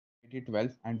IIT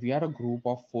 12, and we are a group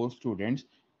of four students: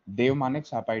 Dev Manik,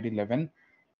 SAP ID 11,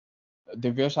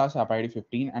 Divya Shah, SAP ID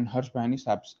 15, and Harsh Bahani,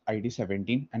 SAP ID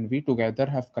 17. And we together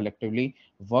have collectively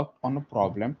worked on a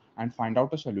problem and find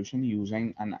out a solution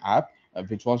using an app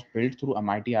which was built through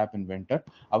MIT App Inventor.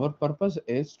 Our purpose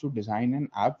is to design an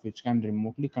app which can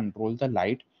remotely control the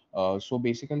light. So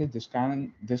basically, this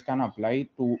can apply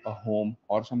to a home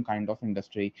or some kind of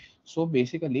industry. So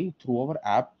basically, through our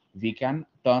app, we can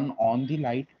turn on the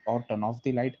light or turn off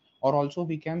the light, or also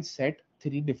we can set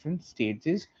three different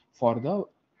stages for the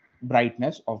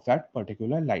brightness of that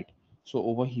particular light. So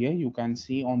over here you can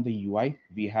see on the UI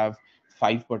we have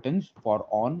five buttons for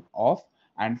on, off,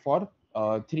 and for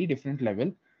three different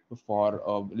level.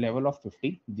 For level of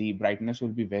 50, the brightness will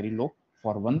be very low.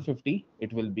 For 150,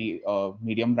 it will be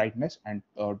medium brightness, and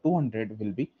 200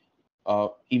 will be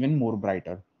even more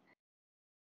brighter.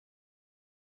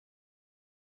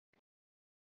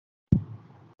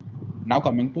 Now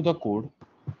coming to the code.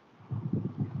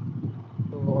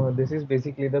 So this is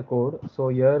basically the code. So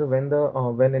here,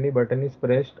 when any button is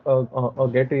pressed, a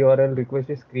get URL request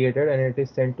is created and it is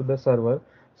sent to the server.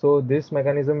 So this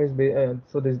mechanism is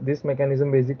this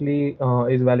mechanism basically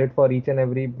is valid for each and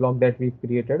every block that we've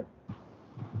created.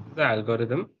 The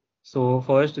algorithm. So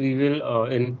first we will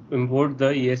import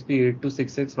the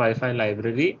ESP8266 Wi-Fi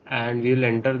library, and we will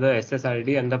enter the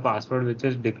SSID and the password which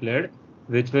is declared,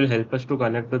 which will help us to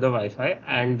connect to the Wi-Fi.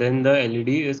 And then the LED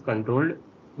is controlled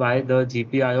by the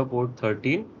GPIO port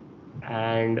 13,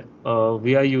 and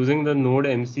we are using the Node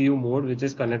MCU mode which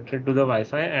is connected to the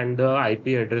Wi-Fi, and the IP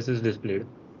address is displayed.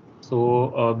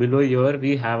 So below here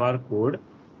we have our code,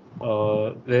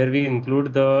 where we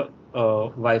include the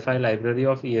Wi-Fi library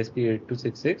of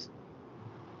ESP8266.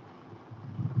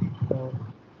 Uh,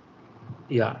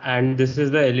 Yeah, and this is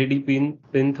the LED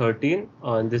pin 13.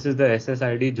 This is the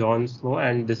SSID John Snow,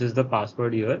 and this is the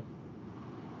password here.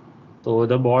 So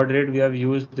the baud rate we have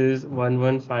used is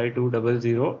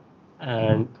 115200,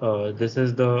 and this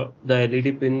is the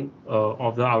LED pin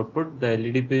of the output. The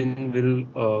LED pin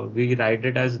will we write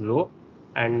it as low,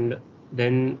 and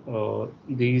then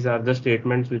these are the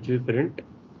statements which we print,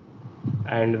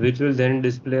 and which will then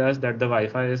display us that the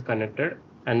Wi-Fi is connected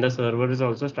and the server is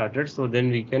also started. So then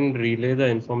we can relay the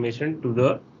information to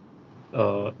the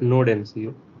node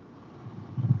MCU.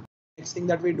 Next thing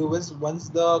that we do is, once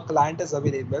the client is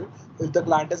available, if the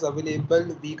client is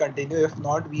available, we continue. If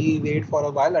not, we wait for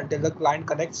a while until the client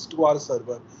connects to our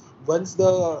server. Once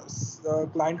the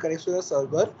client connects to the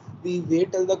server, we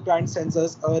wait till the client sends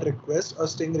us a request, a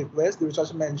string request, which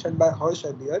was mentioned by Harsh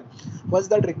earlier. Once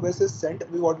that request is sent,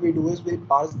 what we do is we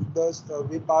pass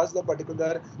the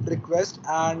particular request,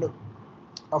 and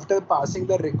after passing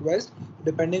the request,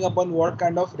 depending upon what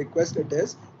kind of request it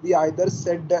is, we either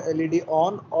set the LED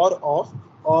on or off,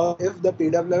 or if the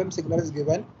PWM signal is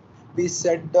given, we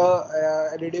set the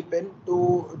LED pin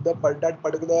to that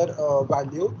particular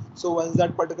value. So once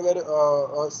that particular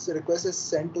request is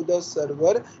sent to the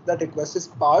server, that request is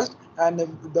passed, and if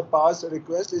the pass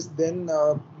request is then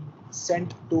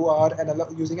sent to our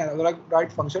analog using analog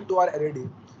write function to our LED.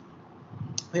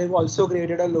 We have also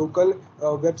created a local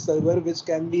web server which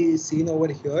can be seen over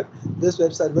here. This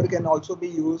web server can also be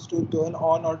used to turn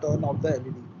on or turn off the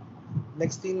LED.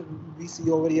 Next thing we see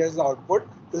over here is the output.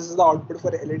 This is the output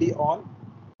for LED on.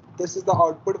 This is the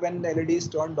output when the LED is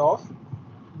turned off.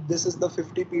 This is the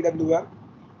 50 PWM.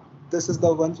 This is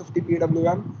the 150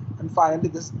 PWM, and finally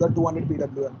this is the 200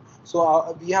 PWM.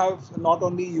 So we have not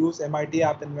only used MIT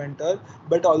App Inventor,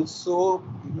 but also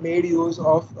made use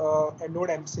of Node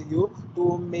MCU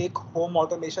to make home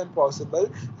automation possible.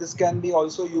 This can be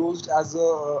also used as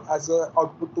a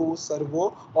output to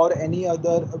servo or any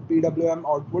other PWM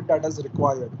output that is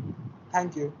required.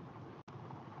 Thank you.